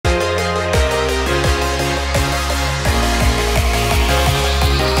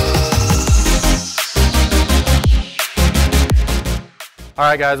All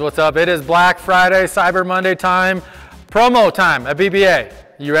right, guys, what's up? It is Black Friday, Cyber Monday time, promo time at BBA.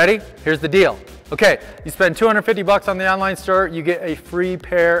 You ready? Here's the deal. Okay, you spend $250 on the online store, you get a free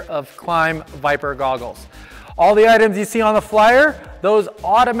pair of Climb Viper goggles. All the items you see on the flyer, those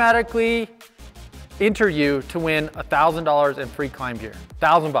automatically enter you to win $1,000 in free climb gear.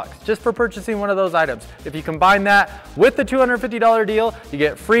 $1,000 just for purchasing one of those items. If you combine that with the $250 deal, you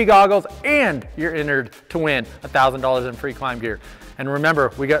get free goggles and you're entered to win $1,000 in free climb gear. And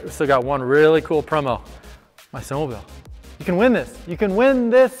remember, we still got one really cool promo, my snowmobile. You can win this. You can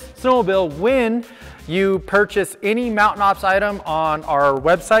win this snowmobile when you purchase any Mountain Ops item on our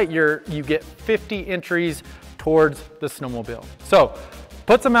website. You get 50 entries towards the snowmobile. So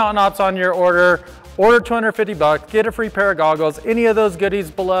put some Mountain Ops on your order $250, get a free pair of goggles, any of those goodies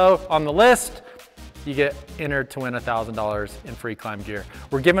below on the list, you get entered to win $1,000 in free climb gear.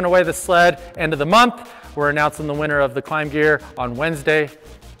 We're giving away the sled end of the month. We're announcing the winner of the climb gear on Wednesday.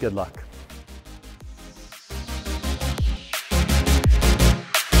 Good luck.